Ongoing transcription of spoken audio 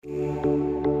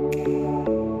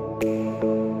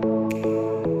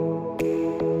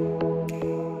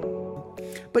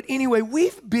But anyway,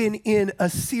 we've been in a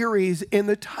series, and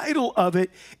the title of it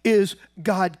is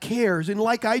God Cares. And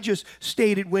like I just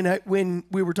stated when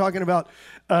we were talking about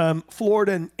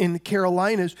Florida and the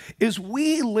Carolinas, is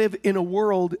we live in a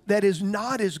world that is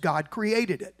not as God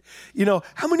created it. You know,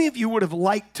 how many of you would have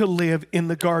liked to live in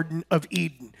the Garden of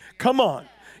Eden? Come on.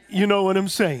 You know what I'm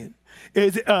saying?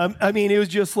 It was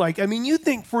just like, you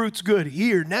think fruit's good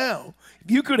here now. If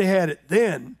you could have had it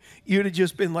then, you'd have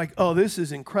just been like, oh, this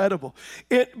is incredible.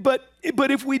 But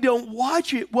if we don't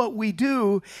watch it, what we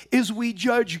do is we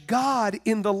judge God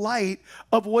in the light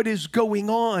of what is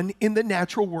going on in the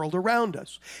natural world around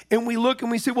us. And we look and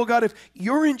we say, well, God, if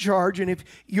you're in charge and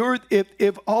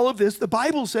if all of this, the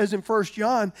Bible says in 1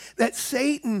 John that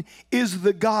Satan is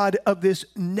the God of this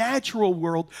natural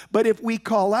world. But if we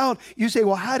call out, you say,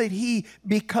 well, how did he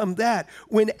become that?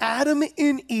 When Adam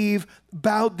and Eve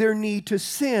bowed their knee to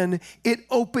sin, it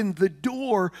opened the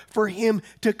door for him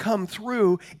to come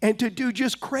through and to do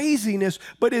just craziness.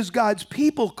 But as God's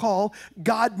people call,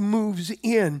 God moves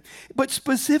in. But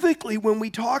specifically when we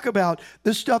talk about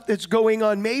the stuff that's going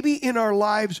on maybe in our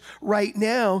lives right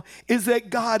now, is that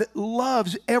God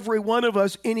loves every one of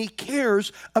us and he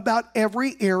cares about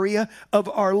every area of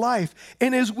our life.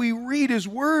 And as we read his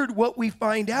word, what we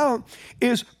find out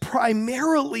is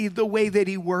primarily the way that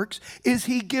he works is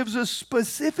he gives us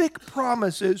specific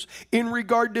promises in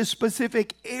regard to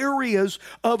specific areas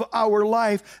of our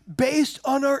life based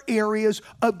on our areas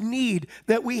of need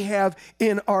that we have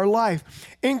in our life.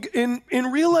 And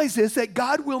realize this, that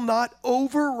God will not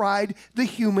override the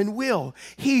human will.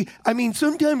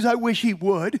 Sometimes I wish he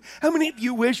would. How many of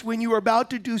you wish when you are about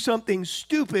to do something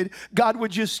stupid, God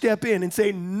would just step in and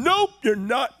say, nope, you're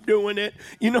not doing it.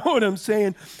 You know what I'm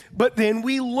saying? But then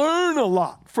we learn a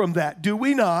lot from that, do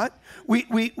we not? We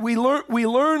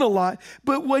learn a lot,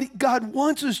 but what God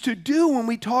wants us to do when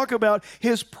we talk about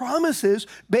his promises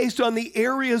based on the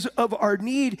areas of our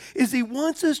need is he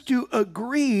wants us to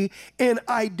agree and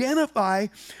identify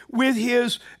with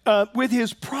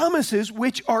his promises,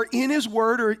 which are in his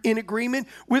word or in agreement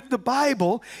with the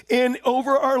Bible and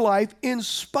over our life, in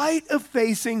spite of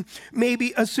facing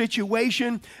maybe a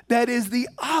situation that is the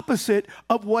opposite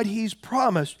of what he's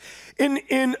promised.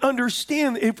 And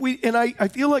understand, I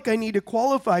feel like I need to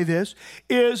qualify this,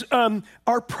 is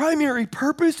our primary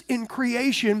purpose in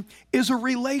creation is a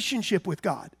relationship with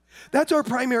God. That's our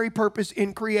primary purpose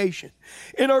in creation.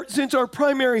 And since our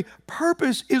primary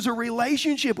purpose is a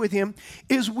relationship with him,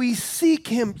 is we seek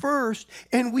him first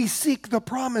and we seek the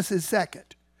promises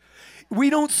second. We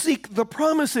don't seek the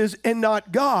promises and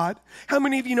not God. How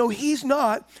many of you know he's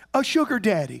not a sugar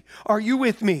daddy? Are you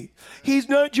with me? He's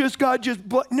not just God,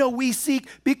 no, we seek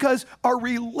because our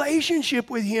relationship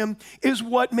with him is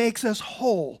what makes us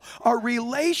whole. Our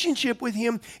relationship with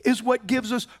him is what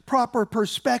gives us proper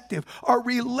perspective. Our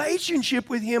relationship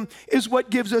with him is what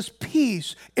gives us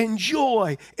peace and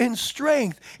joy and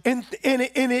strength. And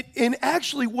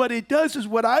actually what it does is,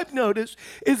 what I've noticed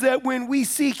is that when we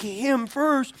seek him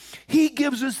first, he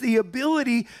gives us the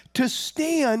ability to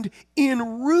stand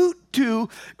en route to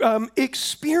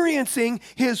experiencing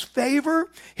his favor,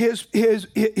 his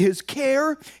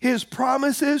care, his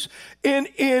promises, and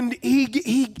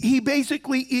he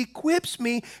basically equips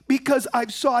me because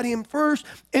I've sought him first,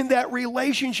 and that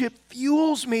relationship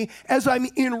fuels me as I'm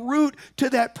en route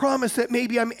to that promise that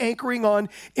maybe I'm anchoring on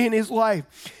in his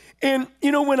life. And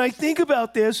when I think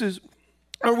about this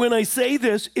when I say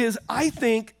this, I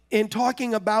think in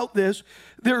talking about this,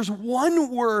 there's one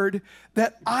word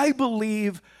that I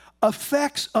believe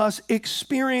affects us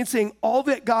experiencing all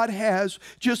that God has,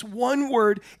 just one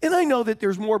word, and I know that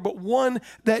there's more, but one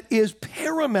that is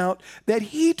paramount that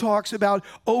he talks about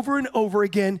over and over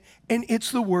again, and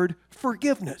it's the word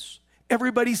forgiveness.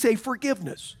 Everybody say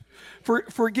forgiveness.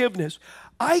 Forgiveness.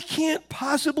 I can't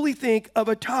possibly think of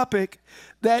a topic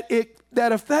that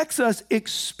affects us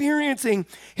experiencing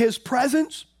his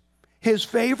presence, his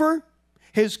favor,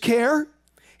 his care,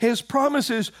 his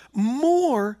promises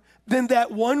more than that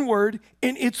one word,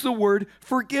 and it's the word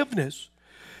forgiveness.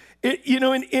 And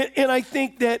I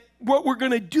think that what we're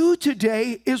going to do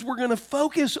today is we're going to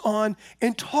focus on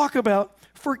and talk about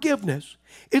forgiveness.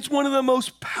 It's one of the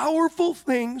most powerful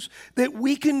things that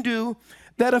we can do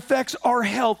that affects our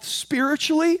health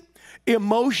spiritually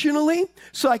emotionally,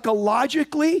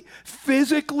 psychologically,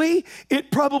 physically.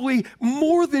 It probably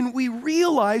more than we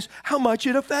realize how much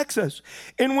it affects us.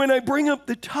 And when I bring up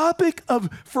the topic of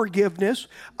forgiveness,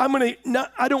 I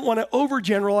don't want to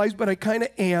overgeneralize, but I kind of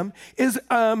am, is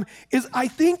I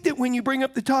think that when you bring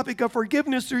up the topic of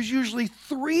forgiveness, there's usually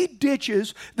 3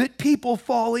 ditches that people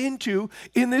fall into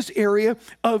in this area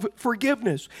of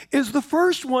forgiveness. The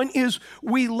first one is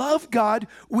we love God,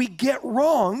 we get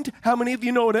wronged. How many of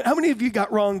you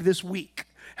got wronged this week?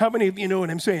 How many of you know what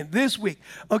I'm saying? This week.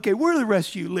 Okay, where do the rest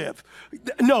of you live?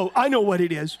 No, I know what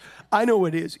it is.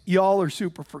 Y'all are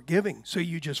super forgiving, so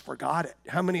you just forgot it.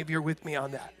 How many of you are with me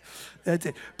on that? That's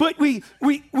it. But we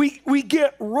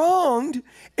get wronged,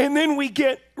 and then we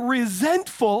get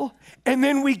resentful, and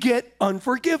then we get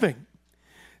unforgiving.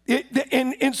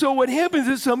 And so what happens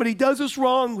is somebody does us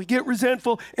wrong, we get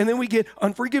resentful, and then we get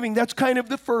unforgiving. That's kind of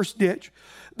the first ditch.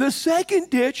 The second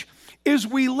ditch is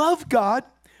we love God,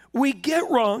 we get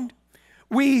wronged,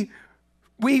 we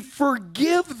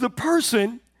forgive the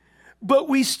person, but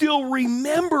we still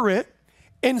remember it,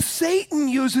 and Satan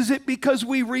uses it because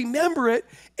we remember it,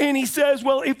 and he says,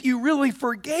 well, if you really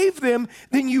forgave them,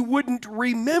 then you wouldn't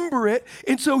remember it,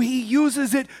 and so he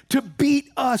uses it to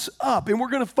beat us up. And we're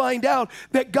going to find out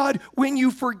that God, when you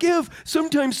forgive,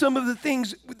 sometimes some of the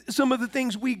things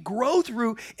we grow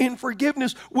through in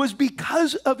forgiveness was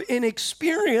because of an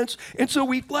experience, and so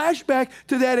we flash back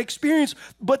to that experience,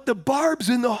 but the barbs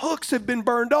and the hooks have been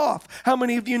burned off. How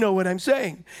many of you know what I'm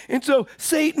saying? And so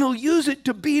Satan will use it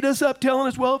to beat us up, telling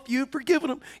us, well, if you'd forgiven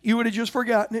them, you would have just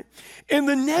forgotten it. And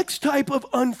the next type of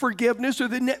unforgiveness, or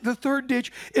the third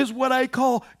ditch, is what I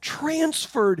call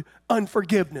transferred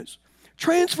unforgiveness.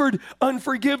 Transferred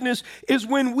unforgiveness is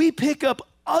when we pick up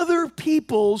other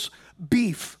people's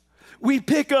beef. We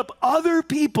pick up other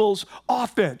people's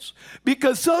offense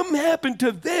because something happened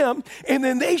to them and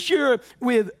then they share it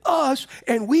with us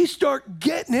and we start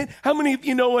getting it. How many of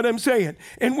you know what I'm saying?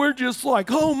 And we're just like,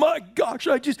 oh my gosh,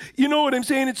 you know what I'm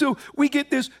saying? And so we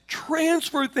get this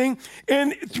transfer thing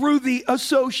and through the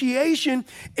association,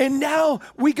 and now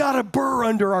we got a burr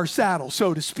under our saddle,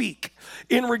 so to speak,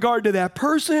 in regard to that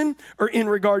person or in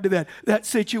regard to that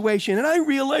situation. And I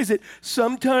realize that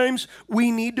sometimes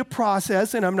we need to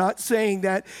process, and I'm not saying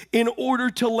that in order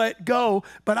to let go,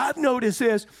 but I've noticed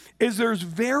this, is there's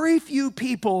very few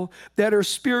people that are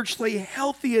spiritually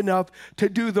healthy enough to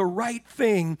do the right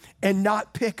thing and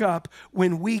not pick up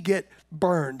when we get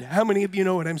burned. How many of you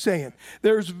know what I'm saying?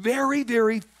 There's very,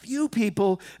 very few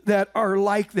people that are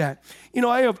like that. You know,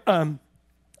 I have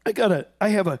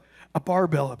a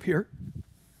barbell up here.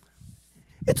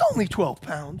 It's only 12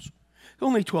 pounds.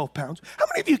 Only 12 pounds. How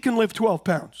many of you can lift 12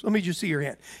 pounds? Let me just see your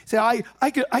hand. Say, I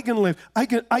can lift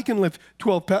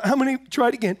 12 pounds. How many? Try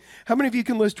it again. How many of you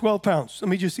can lift 12 pounds? Let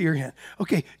me just see your hand.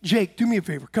 Okay, Jake, do me a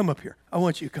favor. Come up here. I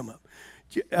want you to come up.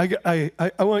 I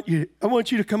want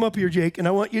you to come up here, Jake, and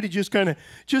I want you to just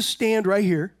stand right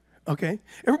here. Okay.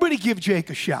 Everybody, give Jake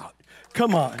a shout.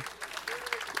 Come on.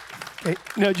 Okay.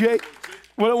 Now, Jake,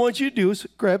 what I want you to do is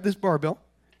grab this barbell.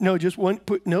 No, just one.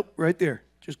 Nope, right there.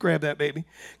 Just grab that, baby.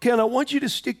 Okay, and I want you to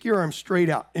stick your arm straight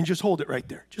out and just hold it right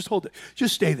there. Just hold it.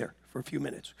 Just stay there for a few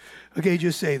minutes. Okay,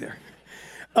 just stay there.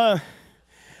 How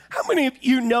many of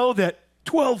you know that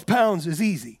 12 pounds is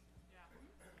easy?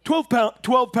 12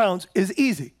 pounds is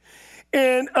easy.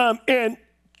 And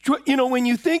you know, when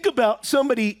you think about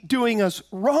somebody doing us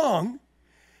wrong,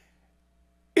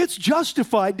 it's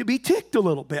justified to be ticked a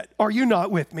little bit. Are you not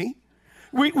with me?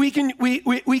 We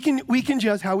can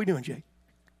just, how are we doing, Jake?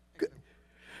 Good.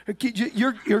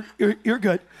 You're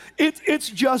good. It's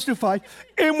justified.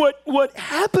 And what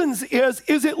happens is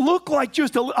it look like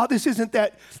just this isn't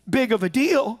that big of a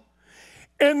deal.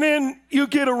 And then you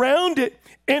get around it.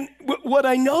 And what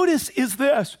I notice is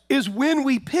this, is when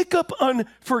we pick up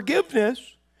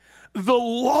unforgiveness, the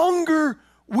longer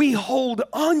we hold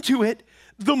on to it,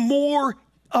 the more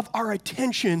of our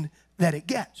attention that it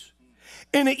gets.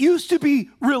 And it used to be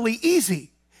really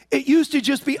easy. It used to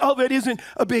just be, oh, that isn't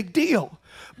a big deal.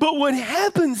 But what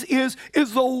happens is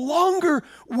the longer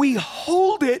we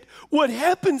hold it, what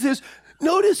happens is,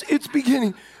 notice it's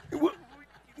beginning.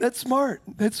 That's smart.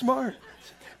 That's smart.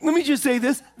 Let me just say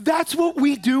this. That's what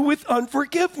we do with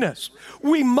unforgiveness.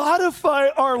 We modify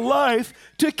our life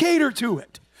to cater to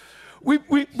it.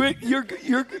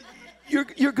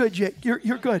 You're good, Jake.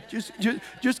 You're good.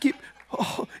 Just keep.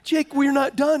 Oh, Jake, we're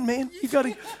not done, man. You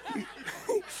gotta.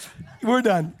 We're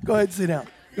done. Go ahead and sit down.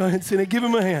 Go ahead and sit down. Give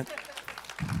him a hand.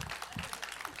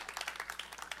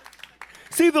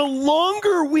 See, the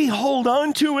longer we hold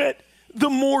on to it, the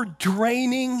more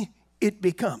draining it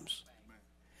becomes.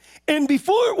 And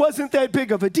before it wasn't that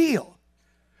big of a deal.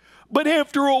 But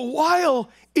after a while,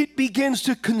 it begins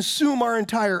to consume our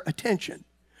entire attention.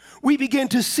 We begin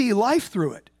to see life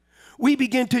through it. We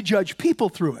begin to judge people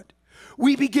through it.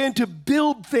 We begin to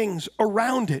build things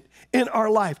around it in our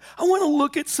life. I want to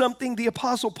look at something the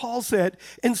Apostle Paul said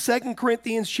in 2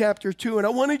 Corinthians chapter 2, and I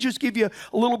want to just give you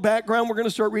a little background. We're going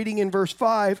to start reading in verse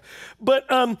 5. But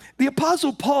the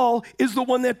Apostle Paul is the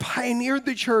one that pioneered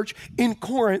the church in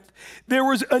Corinth. There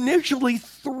was initially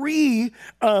 3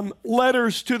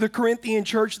 letters to the Corinthian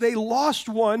church. They lost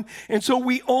one, and so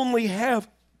we only have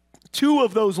 2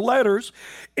 of those letters.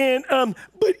 And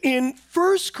but in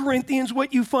 1 Corinthians,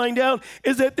 what you find out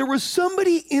is that there was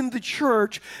somebody in the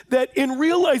church that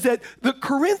realized that the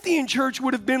Corinthian church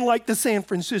would have been like the San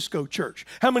Francisco church.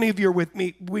 How many of you are with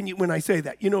me when I say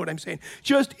that? You know what I'm saying?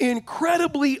 Just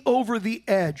incredibly over the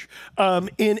edge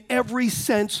in every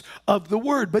sense of the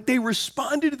word. But they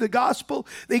responded to the gospel.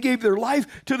 They gave their life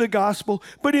to the gospel.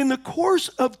 But in the course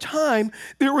of time,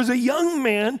 there was a young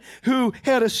man who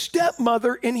had a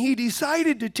stepmother, and he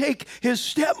decided to take his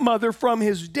stepmother from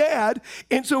his dad.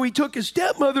 And so he took his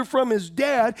stepmother from his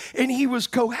dad, and he was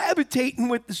cohabitating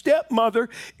with the stepmother.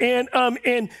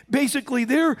 And basically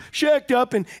they're shacked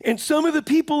up. And some of the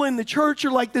people in the church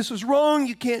are like, this is wrong.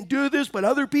 You can't do this. But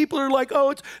other people are like, oh,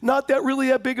 it's not that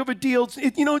big of a deal.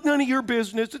 It's none of your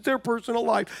business. It's their personal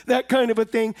life, that kind of a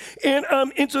thing. And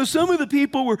so some of the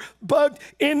people were bugged,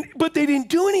 but they didn't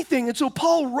do anything. And so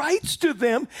Paul writes to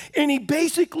them, and he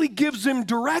basically gives them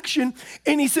direction.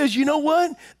 And he says, you know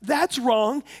what? That's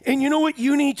wrong. And you know what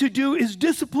you need to do is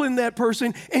discipline that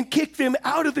person and kick them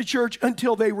out of the church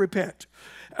until they repent.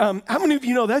 How many of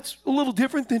you know that's a little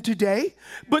different than today?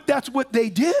 But that's what they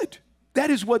did. That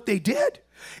is what they did.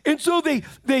 And so they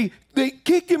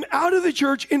kicked him out of the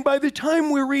church. And by the time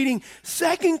we're reading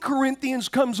 2 Corinthians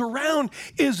comes around,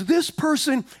 is this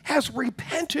person has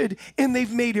repented and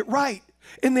they've made it right.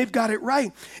 And they've got it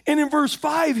right. And in verse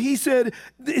 5, he said,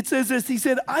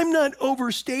 I'm not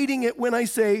overstating it when I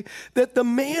say that the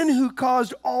man who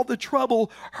caused all the trouble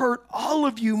hurt all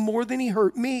of you more than he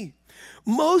hurt me.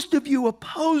 Most of you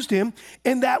opposed him,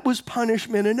 and that was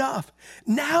punishment enough.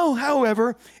 Now,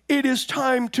 however, it is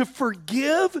time to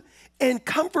forgive and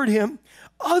comfort him.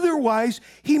 Otherwise,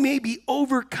 he may be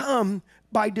overcome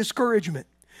by discouragement.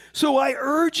 So I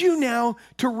urge you now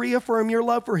to reaffirm your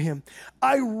love for him.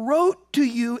 I wrote to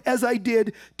you as I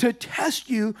did to test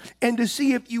you and to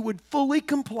see if you would fully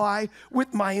comply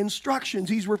with my instructions.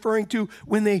 He's referring to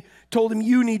when they told him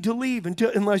you need to leave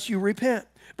unless you repent.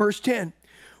 Verse 10,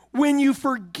 when you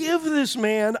forgive this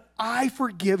man, I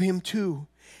forgive him too.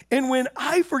 And when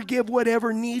I forgive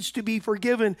whatever needs to be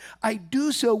forgiven, I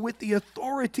do so with the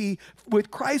authority,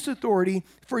 with Christ's authority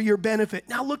for your benefit.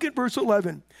 Now look at verse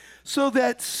 11. So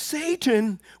that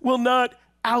Satan will not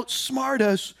outsmart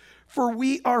us, for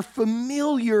we are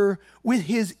familiar with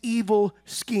his evil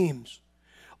schemes.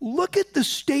 Look at the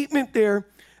statement there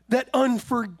that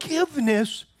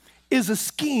unforgiveness is a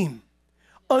scheme.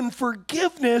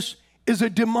 Unforgiveness is a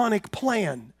demonic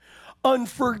plan.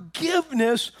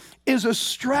 Unforgiveness is a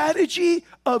strategy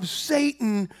of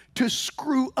Satan to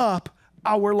screw up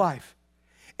our life.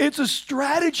 It's a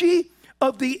strategy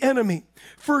of the enemy.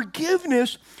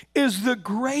 Forgiveness is the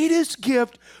greatest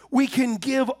gift we can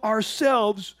give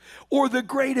ourselves, or the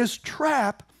greatest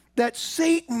trap that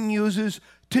Satan uses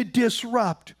to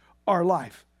disrupt our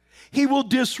life. He will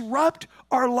disrupt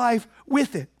our life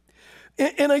with it.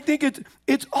 And I think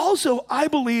it's also, I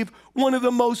believe, one of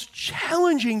the most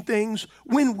challenging things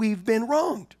when we've been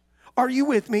wronged. Are you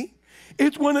with me?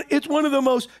 It's one of the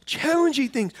most challenging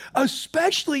things,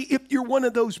 especially if you're one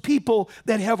of those people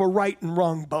that have a right and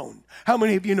wrong bone. How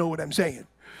many of you know what I'm saying?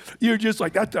 You're just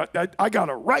like, I got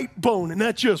a right bone, and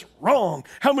that's just wrong.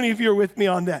 How many of you are with me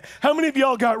on that? How many of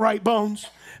y'all got right bones?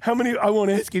 How many? I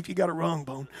won't ask you if you got a wrong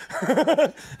bone,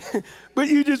 but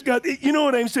you just got. You know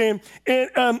what I'm saying? And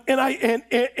that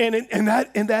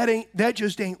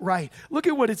just ain't right. Look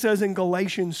at what it says in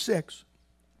Galatians 6,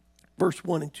 verse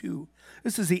 1 and 2.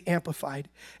 This is the Amplified.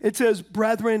 It says,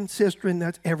 brethren, sistren,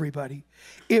 that's everybody.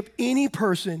 If any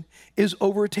person is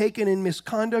overtaken in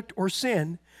misconduct or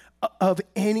sin of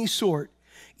any sort,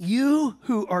 you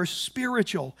who are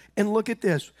spiritual, and look at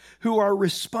this, who are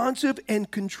responsive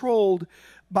and controlled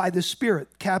by the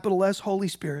Spirit, capital S, Holy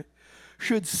Spirit,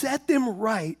 should set them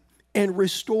right and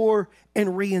restore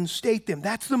and reinstate them.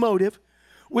 That's the motive.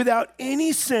 Without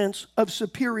any sense of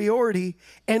superiority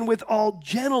and with all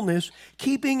gentleness,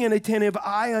 keeping an attentive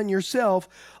eye on yourself,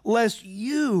 lest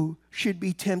you should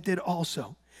be tempted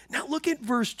also. Now look at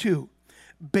verse 2.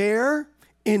 Bear,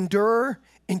 endure,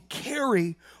 and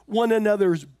carry one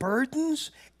another's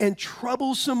burdens and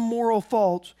troublesome moral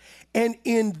faults, and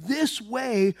in this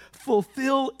way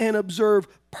fulfill and observe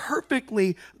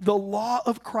perfectly the law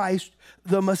of Christ,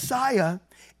 the Messiah,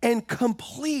 and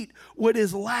complete what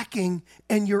is lacking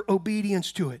in your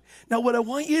obedience to it. Now, what I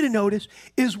want you to notice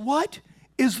is, what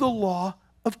is the law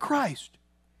of Christ?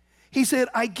 He said,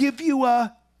 I give you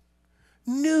a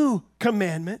new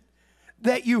commandment,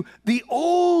 that the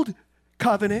old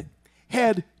covenant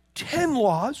had 10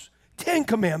 laws, 10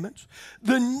 commandments.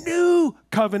 The new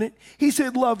covenant, he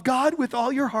said, love God with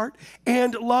all your heart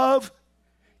and love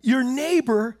your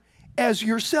neighbor as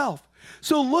yourself.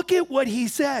 So look at what he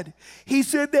said. He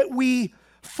said that we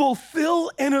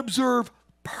fulfill and observe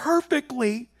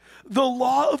perfectly the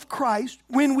law of Christ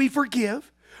when we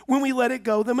forgive, when we let it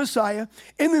go, the Messiah.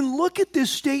 And then look at this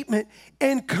statement,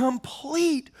 and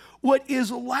complete what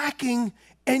is lacking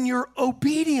in your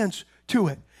obedience to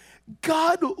it.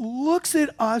 God looks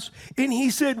at us and he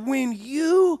said, when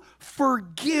you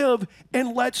forgive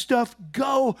and let stuff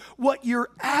go, what you're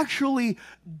actually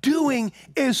doing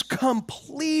is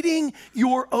completing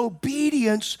your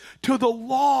obedience to the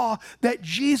law that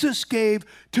Jesus gave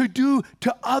to do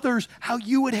to others how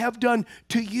you would have done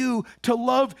to you, to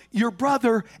love your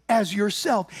brother as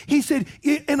yourself. He said,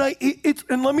 and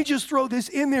let me just throw this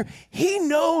in there. He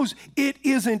knows it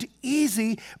isn't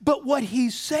easy, but what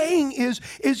he's saying is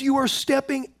you are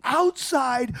stepping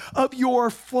outside of your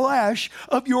flesh,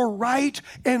 of your right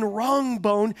and wrong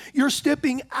bone. You're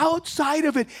stepping outside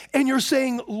of it and you're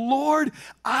saying, Lord,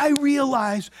 I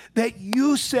realize that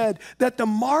you said that the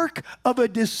mark of a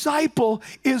disciple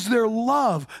is their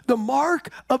love. The mark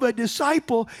of a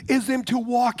disciple is them to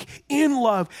walk in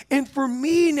love. And for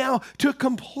me now to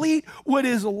complete what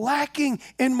is lacking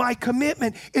in my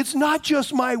commitment, it's not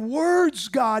just my words,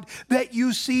 God, that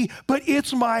you see, but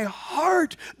it's my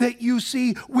heart that you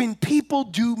see when people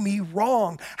do me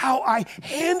wrong, how I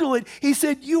handle it. He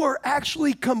said, you are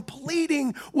actually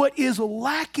completing what is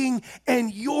lacking in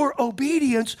your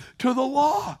obedience to the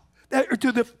law, to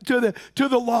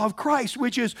the law of Christ,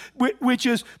 which is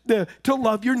to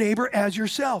love your neighbor as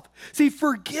yourself. See,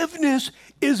 forgiveness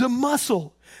is a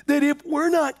muscle that if we're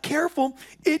not careful,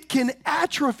 it can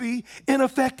atrophy and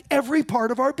affect every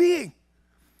part of our being.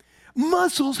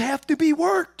 Muscles have to be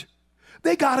worked.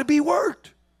 They got to be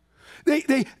worked.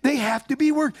 They have to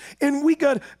be worked. And we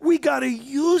got to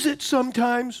use it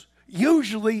sometimes,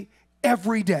 usually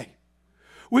every day.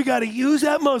 We got to use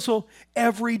that muscle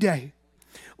every day.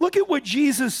 Look at what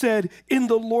Jesus said in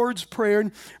the Lord's Prayer.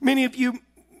 And many of you,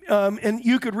 and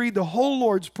you could read the whole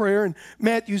Lord's Prayer in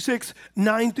Matthew 6,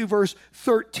 9 through verse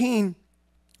 13.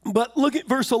 But look at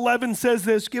verse 11 says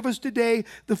this, give us today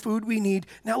the food we need.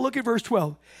 Now look at verse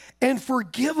 12. And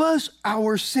forgive us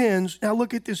our sins. Now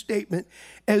look at this statement.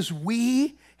 As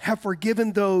we have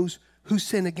forgiven those who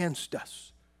sin against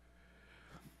us.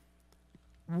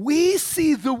 We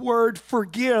see the word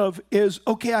forgive is,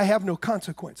 okay, I have no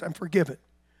consequence. I'm forgiven.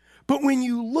 But when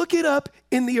you look it up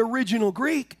in the original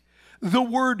Greek, the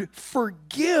word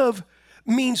forgive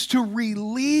means to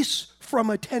release from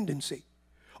a tendency.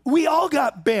 We all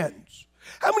got bends.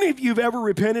 How many of you have ever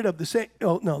repented of the same?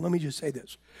 Oh, no, let me just say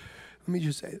this.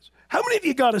 How many of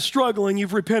you got a struggle and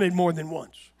you've repented more than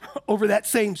once over that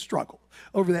same struggle,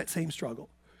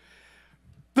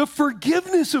 The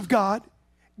forgiveness of God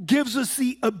gives us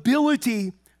the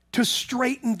ability to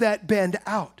straighten that bend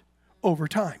out over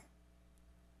time.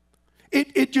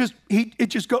 It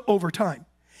just go over time.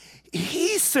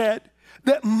 He said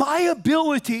that my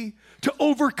ability to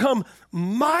overcome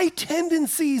my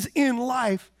tendencies in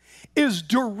life is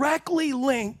directly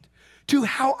linked to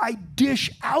how I dish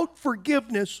out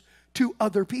forgiveness to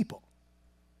other people.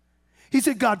 He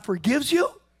said, God forgives you.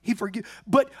 He forgives,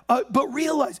 but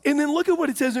realize, and then look at what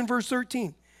it says in verse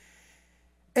 13.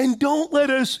 And don't let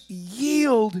us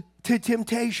yield to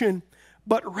temptation,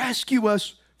 but rescue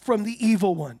us from the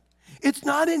evil one. It's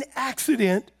not an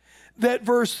accident that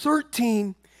verse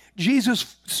 13,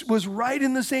 Jesus was right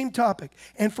in the same topic.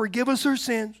 And forgive us our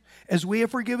sins as we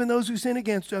have forgiven those who sin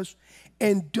against us.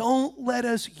 And don't let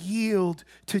us yield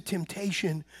to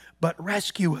temptation, but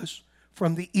rescue us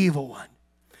from the evil one.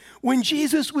 When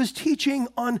Jesus was teaching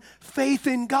on faith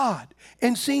in God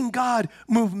and seeing God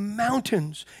move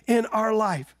mountains in our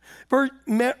life,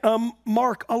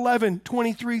 Mark 11,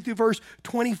 23 through verse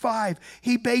 25,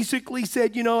 he basically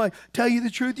said, I tell you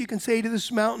the truth, you can say to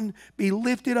this mountain, be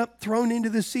lifted up, thrown into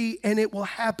the sea, and it will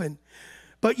happen.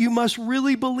 But you must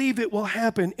really believe it will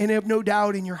happen and have no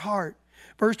doubt in your heart.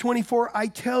 Verse 24, I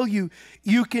tell you,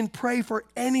 you can pray for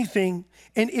anything,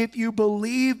 and if you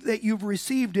believe that you've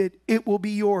received it, it will be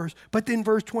yours. But then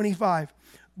verse 25,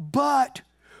 but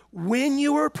when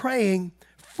you are praying,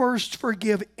 first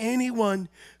forgive anyone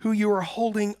who you are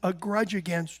holding a grudge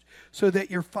against, so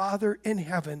that your Father in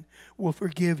heaven will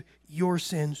forgive your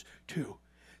sins too.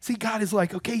 See, God is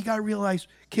like, okay, you got to realize,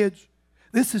 kids,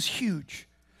 this is huge.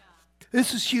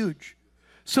 This is huge.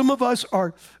 Some of us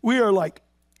we are like,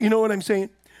 you know what I'm saying?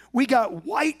 We got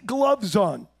white gloves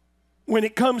on when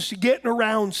it comes to getting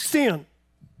around sin.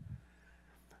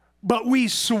 But we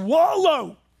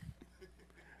swallow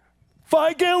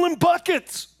 5-gallon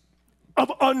buckets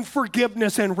of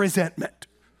unforgiveness and resentment.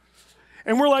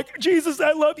 And we're like, Jesus,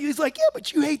 I love you. He's like, yeah,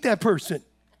 but you hate that person.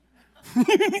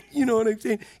 You know what I'm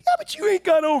saying? Yeah, but you ain't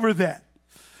got over that.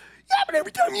 Yeah, but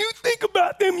every time you think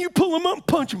about them, you pull them up and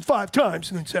punch them 5 times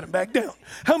and then set them back down.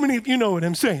 How many of you know what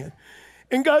I'm saying?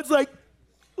 And God's like,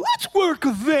 let's work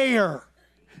there.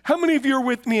 How many of you are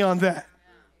with me on that?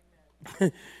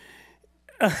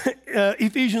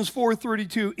 Ephesians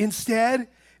 4:32, instead,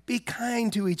 be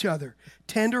kind to each other,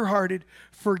 tenderhearted,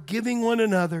 forgiving one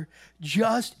another,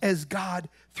 just as God,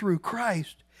 through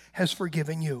Christ, has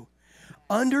forgiven you.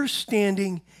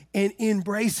 Understanding and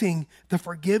embracing the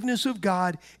forgiveness of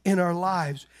God in our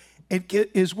lives,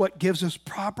 is what gives us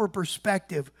proper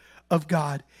perspective of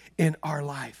God in our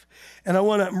life. And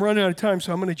I'm running out of time,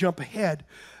 so I'm going to jump ahead.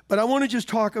 But I want to just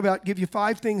give you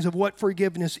 5 things of what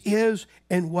forgiveness is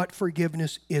and what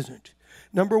forgiveness isn't.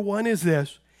 Number 1 is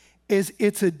this,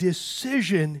 it's a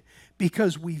decision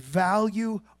because we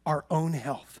value our own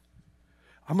health.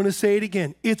 I'm going to say it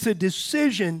again. It's a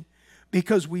decision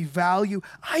because we value,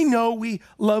 I know we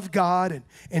love God,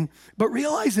 but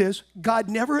realize this, God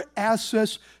never asks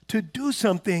us to do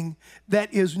something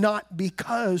that is not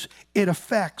because it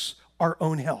affects our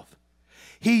own health.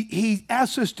 He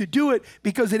asks us to do it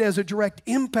because it has a direct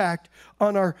impact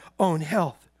on our own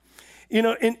health. You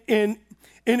know, and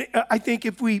I think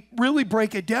if we really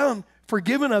break it down,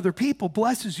 forgiving other people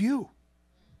blesses you.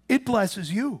 It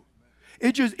blesses you.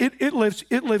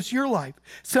 It lifts your life.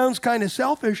 Sounds kind of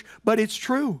selfish, but it's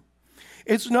true.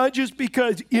 It's not just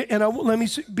because, let me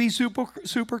be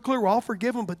super clear. I'll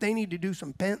forgive them, but they need to do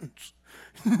some penance.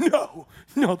 No,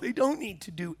 they don't need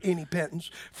to do any penance.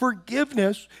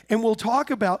 Forgiveness, and we'll talk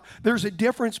about, there's a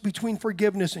difference between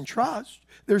forgiveness and trust.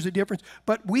 There's a difference,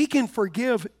 but we can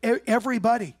forgive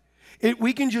everybody.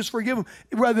 We can just forgive them.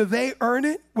 Whether they earn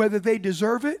it, whether they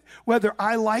deserve it, whether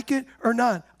I like it or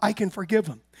not, I can forgive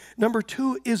them. Number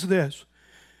 2 is this.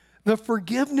 The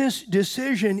forgiveness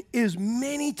decision is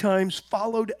many times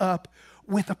followed up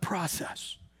with a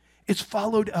process. It's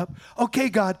followed up. Okay,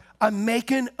 God, I'm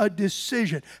making a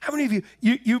decision. How many of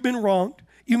you've been wronged?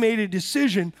 You made a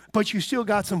decision, but you still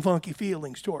got some funky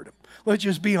feelings toward him. Let's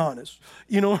just be honest.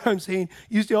 You know what I'm saying?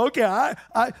 You say, okay,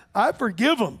 I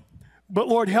forgive him. But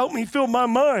Lord, help me fill my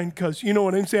mind, because you know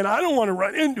what I'm saying? I don't want to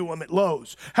run into him at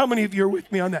Lowe's. How many of you are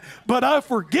with me on that? But I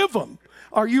forgive him.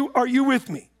 Are you with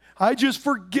me? I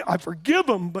forgive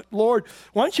them, but Lord,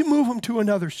 why don't you move them to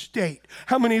another state?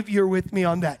 How many of you are with me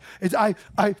on that?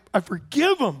 I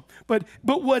forgive them, but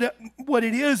what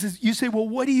it is you say, well,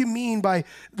 what do you mean by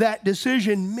that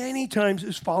decision? Many times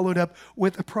is followed up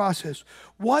with a process.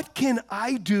 What can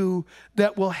I do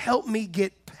that will help me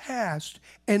get past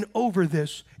and over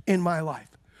this in my life?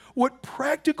 What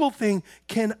practical thing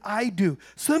can I do?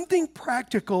 Something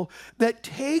practical that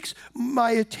takes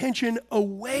my attention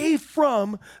away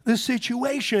from the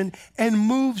situation and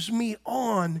moves me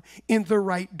on in the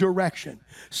right direction.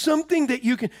 Something that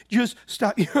you can just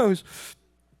stop. You know,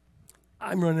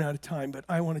 I'm running out of time, but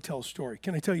I want to tell a story.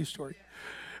 Can I tell you a story?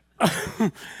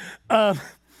 I'm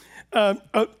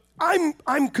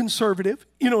conservative.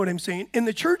 You know what I'm saying? And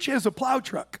the church has a plow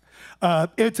truck.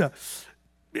 That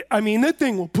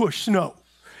thing will push snow.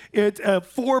 It's a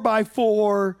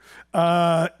 4x4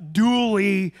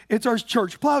 dually. It's our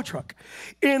church plow truck.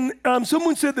 And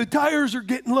someone said the tires are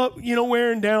getting low,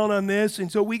 wearing down on this. And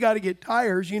so we got to get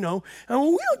tires, And we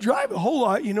don't drive a whole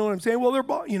lot, you know what I'm saying? Well, they're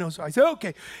bought, so I said,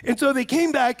 okay. And so they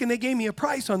came back and they gave me a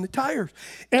price on the tires.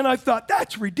 And I thought,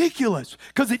 that's ridiculous,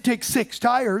 because it takes 6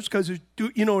 tires, because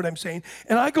you know what I'm saying?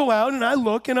 And I go out and I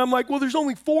look and I'm like, well, there's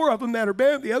only 4 of them that are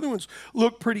bad. The other ones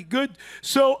look pretty good.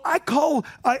 So I call,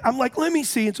 I'm like, let me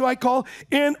see. And so I call,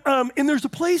 and there's a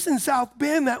place in South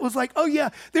Bend that was like, oh yeah,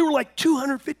 they were like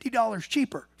 $250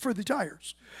 cheaper for the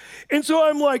tires. And so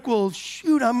I'm like, well,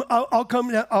 shoot, I'll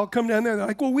come down there. They're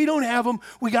like, well, we don't have them.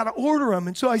 We got to order them.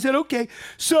 And so I said, okay.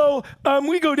 So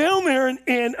we go down there, and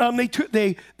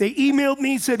they emailed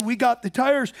me, said we got the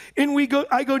tires, and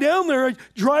I go down there, I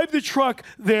drive the truck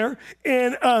there,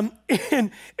 and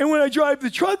when I drive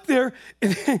the truck there,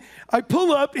 I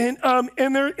pull up, and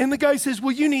the guy says,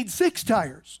 well, you need 6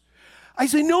 tires. I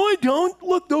said, no, I don't.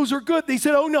 Look, those are good. They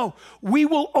said, oh, no, we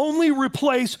will only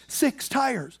replace 6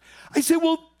 tires. I said,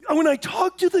 well, when I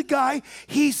talked to the guy,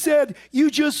 he said,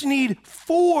 you just need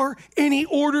 4, and he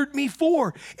ordered me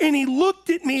 4. And he looked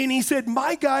at me and he said,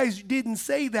 my guys didn't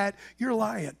say that. You're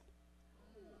lying.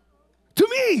 To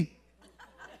me.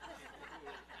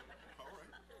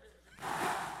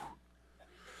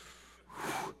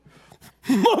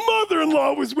 My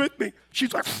mother-in-law was with me.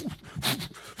 She's like,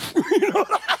 you know,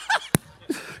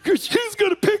 because she's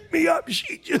going to pick me up.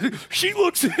 She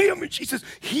looks at him and she says,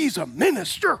 he's a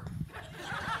minister.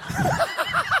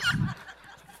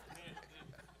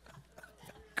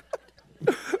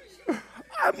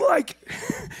 I'm like,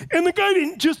 and the guy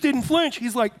didn't flinch.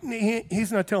 He's like,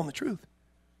 he's not telling the truth.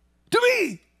 To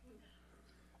me.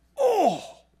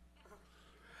 Oh.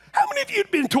 How many of you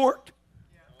have been torqued?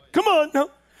 Come on, no.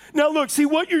 Now look, see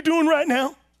what you're doing right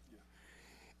now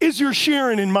is you're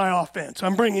sharing in my offense.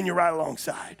 I'm bringing you right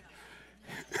alongside.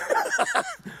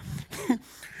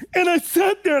 And I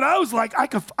sat there and I was like,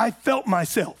 I felt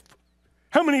myself.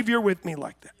 How many of you are with me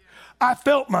like that? I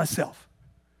felt myself.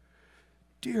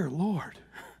 Dear Lord.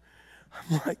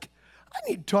 I'm like, I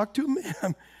need to talk to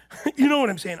him. You know what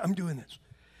I'm saying? I'm doing this.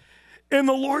 And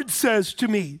the Lord says to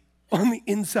me on the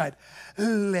inside,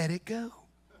 let it go.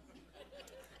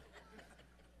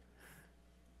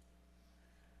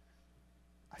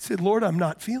 I said, Lord, I'm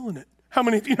not feeling it. How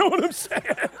many of you know what I'm saying?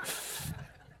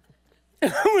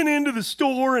 And I went into the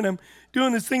store and I'm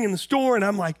doing this thing in the store and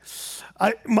I'm like,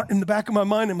 in the back of my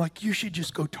mind, I'm like, you should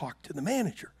just go talk to the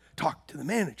manager. Talk to the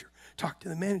manager. Talk to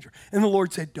the manager. And the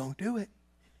Lord said, don't do it.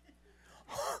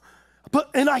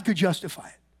 And I could justify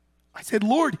it. I said,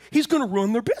 Lord, he's going to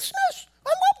ruin their business. I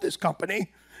love this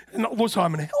company. And so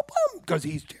I'm going to help him because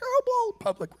he's terrible.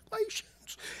 Public relations.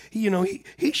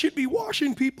 He should be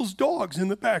washing people's dogs in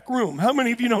the back room. How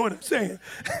many of you know what I'm saying?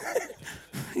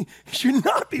 He should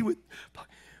not be with.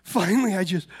 Finally, I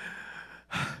just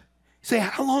say,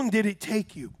 how long did it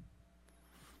take you?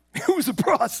 It was a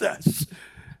process.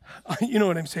 You know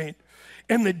what I'm saying?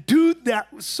 And the dude that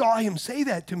saw him say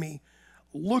that to me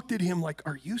looked at him like,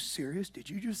 are you serious? Did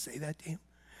you just say that to him?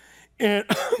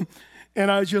 And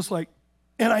I was just like,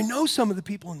 and I know some of the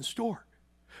people in the store.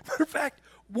 Matter of fact,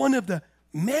 one of the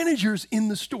managers in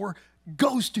the store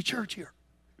goes to church here.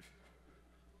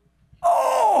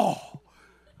 Oh,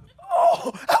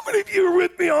 how many of you are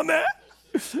with me on that?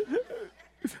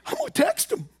 I'm going to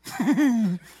text him.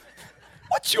 I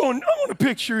want a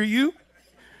picture of you.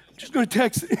 I'm just going to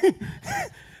text him.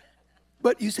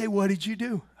 But you say, what did you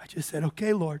do? I just said,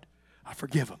 okay, Lord, I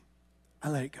forgive him. I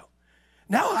let it go.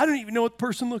 Now I don't even know what the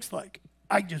person looks like.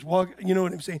 I just walk, you know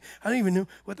what I'm saying? I don't even know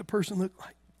what the person looked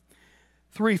like.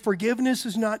 3, forgiveness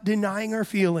is not denying our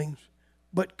feelings,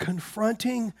 but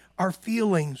confronting our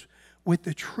feelings with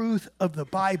the truth of the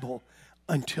Bible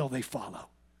until they follow.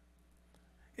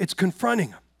 It's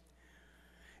confronting them.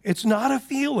 It's not a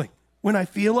feeling. When I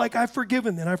feel like I've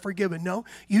forgiven, then I've forgiven. No,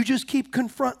 you just keep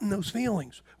confronting those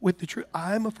feelings with the truth.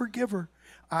 I'm a forgiver.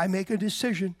 I make a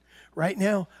decision right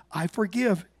now. I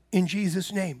forgive in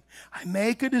Jesus' name. I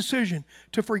make a decision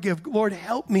to forgive. Lord,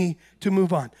 help me to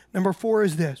move on. Number 4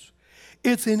 is this.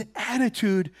 It's an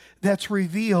attitude that's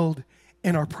revealed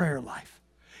in our prayer life.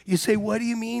 You say, what do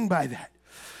you mean by that?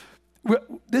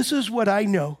 Well, this is what I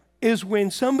know, is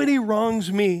when somebody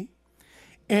wrongs me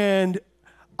and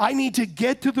I need to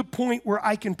get to the point where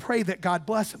I can pray that God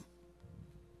bless them.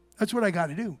 That's what I got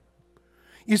to do.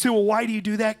 You say, well, why do you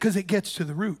do that? Because it gets to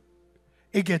the root.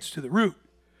 It gets to the root.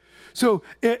 So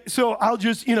I'll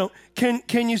just,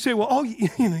 can you say, well,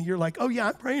 you're like, oh yeah,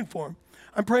 I'm praying for him.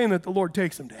 I'm praying that the Lord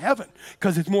takes them to heaven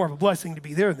because it's more of a blessing to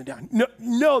be there than down.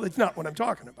 No, that's not what I'm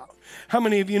talking about. How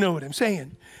many of you know what I'm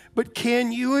saying? But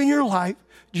can you in your life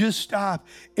just stop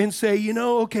and say,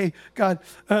 okay, God,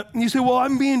 you say, well,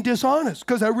 I'm being dishonest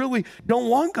because I really don't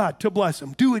want God to bless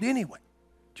them. Do it anyway.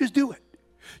 Just do it.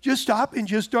 Just stop and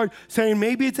just start saying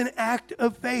maybe it's an act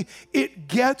of faith. It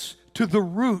gets to the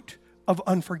root of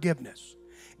unforgiveness.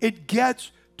 It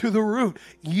gets to the root.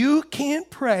 You can't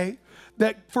pray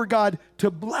that for God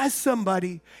to bless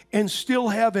somebody and still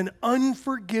have an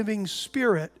unforgiving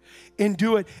spirit and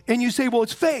do it. And you say, well,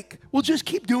 it's fake. Well, just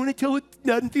keep doing it till it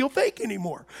doesn't feel fake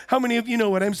anymore. How many of you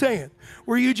know what I'm saying?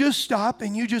 Where you just stop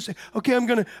and you just say, okay,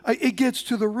 it gets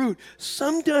to the root.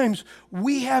 Sometimes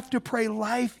we have to pray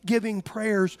life-giving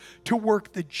prayers to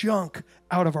work the junk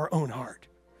out of our own heart.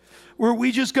 Where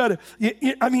we just got to,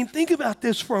 think about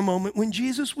this for a moment. When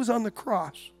Jesus was on the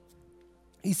cross,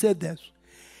 he said this.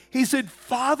 He said,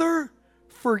 Father,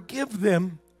 forgive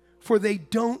them, for they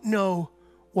don't know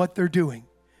what they're doing.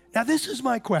 Now, this is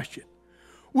my question.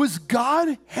 Was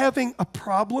God having a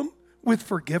problem with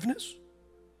forgiveness?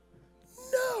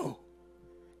 No,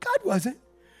 God wasn't.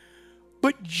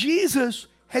 But Jesus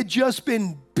had just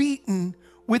been beaten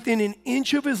within an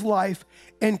inch of his life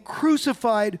and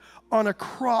crucified on a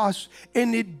cross,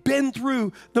 and had been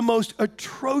through the most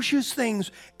atrocious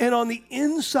things. And on the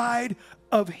inside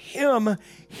of him,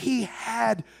 he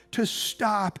had to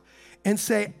stop and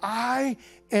say, I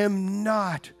am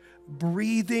not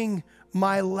breathing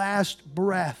my last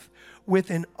breath with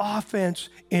an offense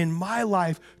in my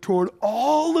life toward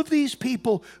all of these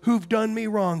people who've done me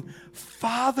wrong.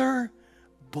 Father,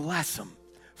 bless them.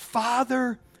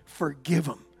 Father, forgive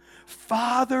them.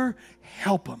 Father,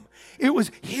 help them. It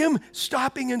was him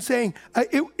stopping and saying,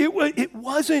 it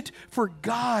wasn't for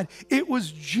God. It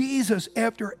was Jesus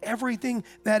after everything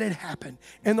that had happened.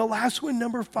 And the last one,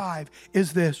 number 5,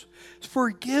 is this.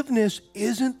 Forgiveness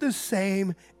isn't the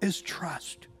same as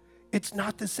trust. It's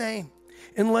not the same.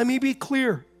 And let me be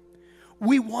clear.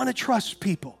 We want to trust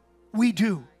people. We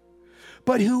do.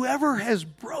 But whoever has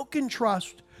broken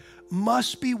trust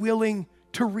must be willing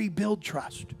to rebuild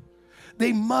trust.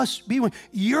 They must be willing.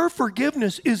 Your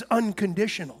forgiveness is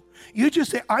unconditional. You just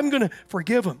say, I'm going to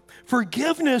forgive them.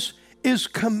 Forgiveness is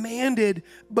commanded,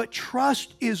 but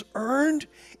trust is earned,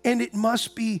 and it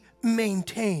must be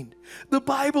maintained. The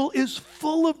Bible is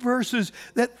full of verses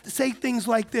that say things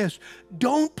like this.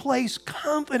 Don't place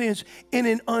confidence in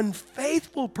an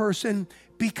unfaithful person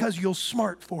because you'll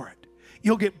smart for it.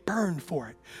 You'll get burned for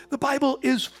it. The Bible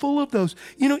is full of those.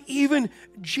 You know, even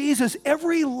Jesus,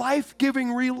 every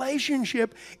life-giving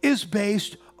relationship is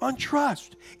based on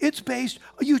trust. It's based,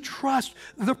 you trust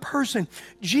the person.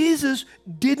 Jesus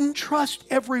didn't trust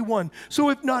everyone.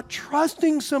 So if not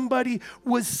trusting somebody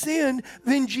was sin,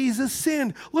 then Jesus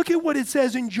sinned. Look at what it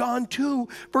says in John 2,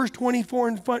 verse 24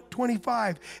 and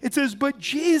 25. It says, but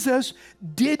Jesus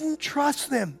didn't trust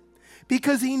them,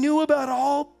 because he knew about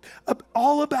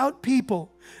all about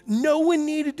people. No one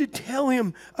needed to tell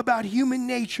him about human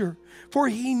nature, for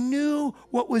he knew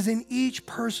what was in each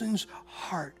person's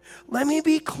heart. Let me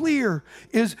be clear,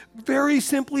 is very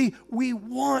simply, we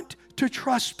want to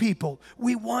trust people.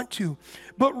 We want to.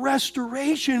 But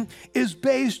restoration is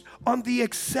based on the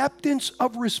acceptance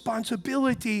of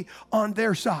responsibility on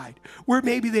their side. Where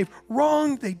maybe they've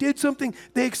wronged, they did something,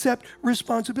 they accept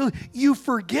responsibility. You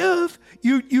forgive,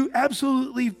 you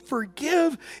absolutely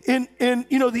forgive. And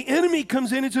you know, the enemy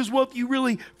comes in and says, well, if you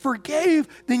really forgave,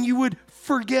 then you would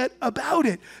forget about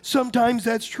it. Sometimes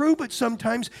that's true, but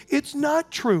sometimes it's not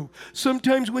true.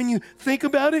 Sometimes when you think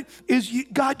about it,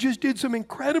 God just did some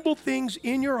incredible things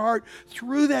in your heart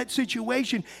through that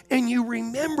situation, and you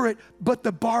remember it, but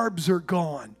the barbs are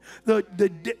gone.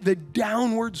 The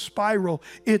downward spiral,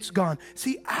 it's gone.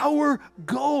 See, our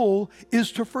goal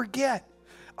is to forget.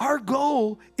 Our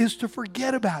goal is to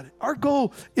forget about it. Our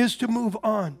goal is to move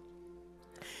on.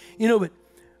 You know,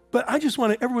 but I just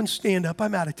want to, everyone stand up.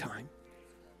 I'm out of time.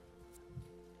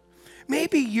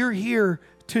 Maybe you're here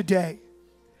today,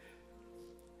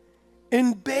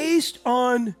 and based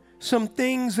on some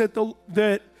things that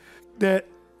the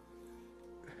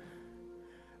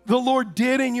Lord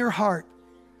did in your heart,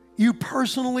 you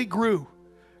personally grew.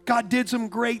 God did some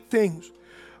great things.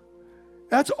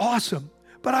 That's awesome.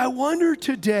 But I wonder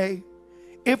today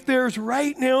if there's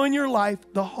right now in your life,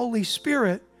 the Holy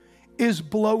Spirit is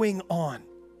blowing on.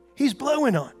 He's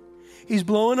blowing on. He's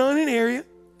blowing on an area.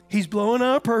 He's blowing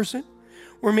on a person.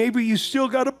 Or maybe you still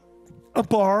got a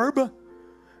barb,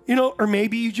 you know, or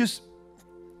maybe you just,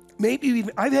 maybe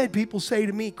even, I've had people say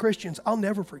to me, Christians, I'll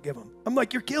never forgive them. I'm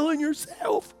like, you're killing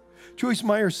yourself. Joyce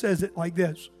Meyer says it like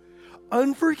this.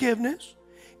 Unforgiveness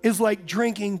is like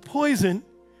drinking poison,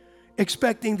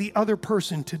 expecting the other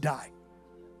person to die.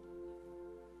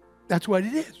 That's what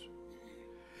it is.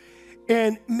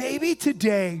 And maybe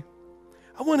today,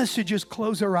 I want us to just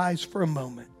close our eyes for a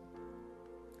moment.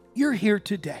 You're here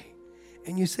today.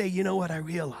 And you say, you know what, I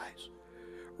realize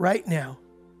right now,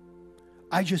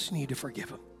 I just need to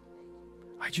forgive him.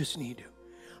 I just need to.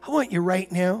 I want you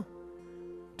right now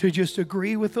to just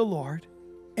agree with the Lord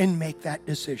and make that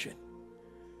decision.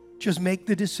 Just make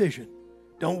the decision.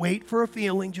 Don't wait for a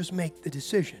feeling, just make the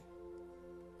decision.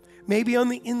 Maybe on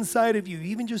the inside of you,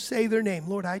 even just say their name.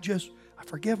 Lord, I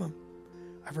forgive him.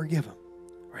 I forgive him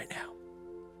right now.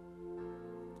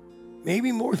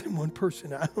 Maybe more than one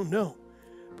person, I don't know.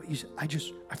 But you say,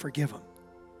 I forgive him.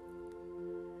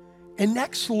 And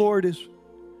next, Lord,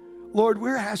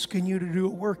 we're asking you to do a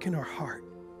work in our heart.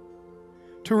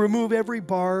 To remove every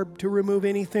barb, to remove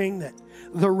anything that,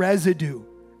 the residue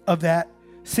of that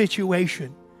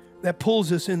situation that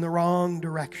pulls us in the wrong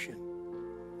direction.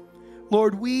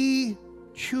 Lord, we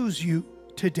choose you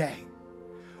today.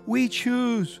 We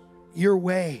choose your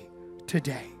way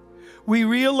today. We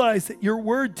realize that your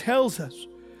word tells us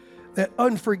that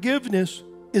unforgiveness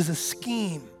is a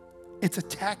scheme. It's a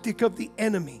tactic of the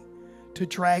enemy to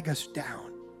drag us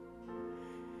down.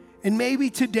 And maybe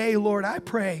today, Lord, I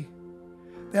pray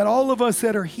that all of us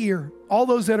that are here, all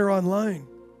those that are online,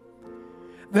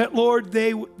 that, Lord,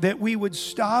 that we would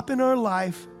stop in our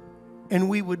life and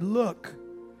we would look.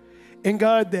 And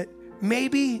God, that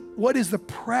maybe what is the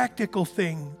practical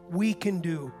thing we can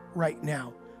do right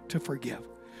now to forgive?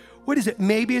 What is it?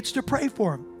 Maybe it's to pray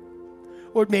for them.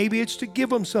 Lord, maybe it's to give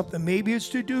them something. Maybe it's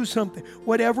to do something.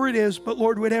 Whatever it is, but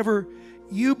Lord, whatever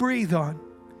you breathe on,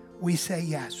 we say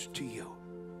yes to you.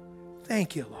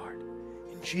 Thank you, Lord.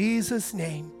 In Jesus'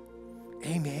 name,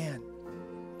 amen.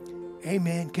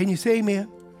 Amen. Can you say amen?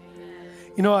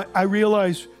 You know, I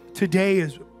realize today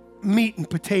is meat and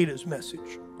potatoes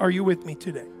message. Are you with me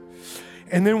today?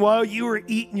 And then while you were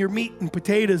eating your meat and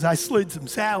potatoes, I slid some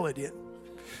salad in.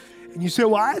 And you said,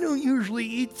 well, I don't usually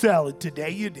eat salad.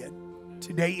 Today you did.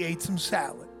 Today you ate some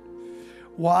salad.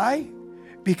 Why?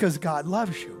 Because God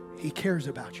loves you. He cares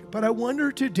about you. But I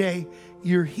wonder today,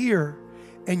 you're here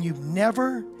and you've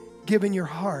never given your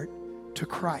heart to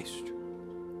Christ.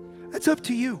 That's up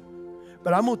to you.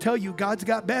 But I'm going to tell you, God's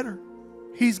got better.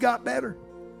 He's got better.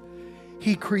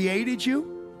 He created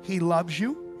you. He loves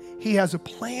you. He has a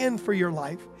plan for your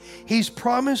life. He's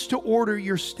promised to order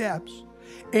your steps.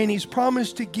 And He's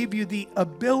promised to give you the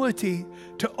ability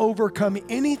to overcome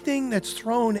anything that's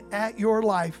thrown at your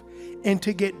life and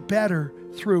to get better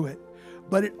through it.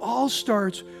 But it all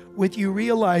starts with you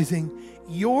realizing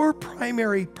your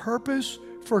primary purpose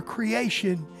for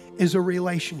creation is a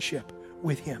relationship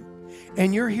with Him.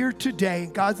 And you're here today.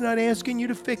 God's not asking you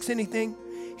to fix anything.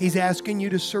 He's asking you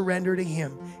to surrender to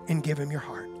Him and give Him your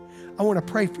heart. I want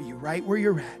to pray for you right where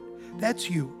you're at. That's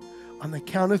you. On the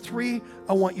count of 3,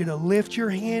 I want you to lift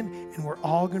your hand and we're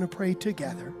all going to pray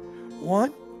together.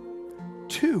 1,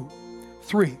 2,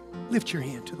 3. Lift your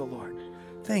hand to the Lord.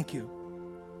 Thank you.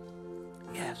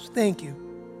 Yes, thank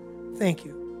you. Thank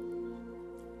you.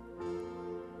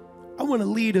 I want to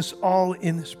lead us all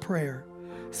in this prayer.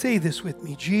 Say this with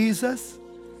me. Jesus,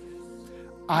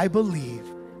 I believe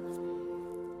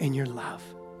in your love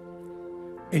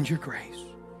and your grace.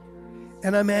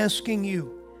 And I'm asking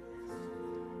you,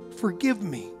 forgive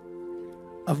me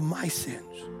of my sins.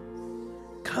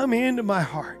 Come into my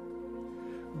heart.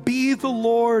 Be the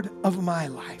Lord of my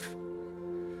life.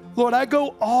 Lord, I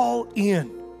go all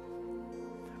in.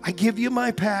 I give you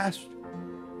my past.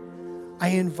 I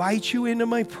invite you into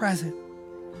my present.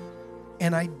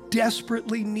 And I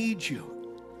desperately need you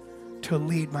to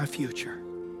lead my future.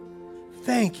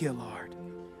 Thank you, Lord.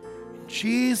 In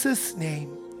Jesus'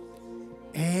 name,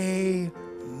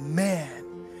 amen.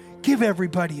 Give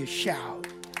everybody a shout.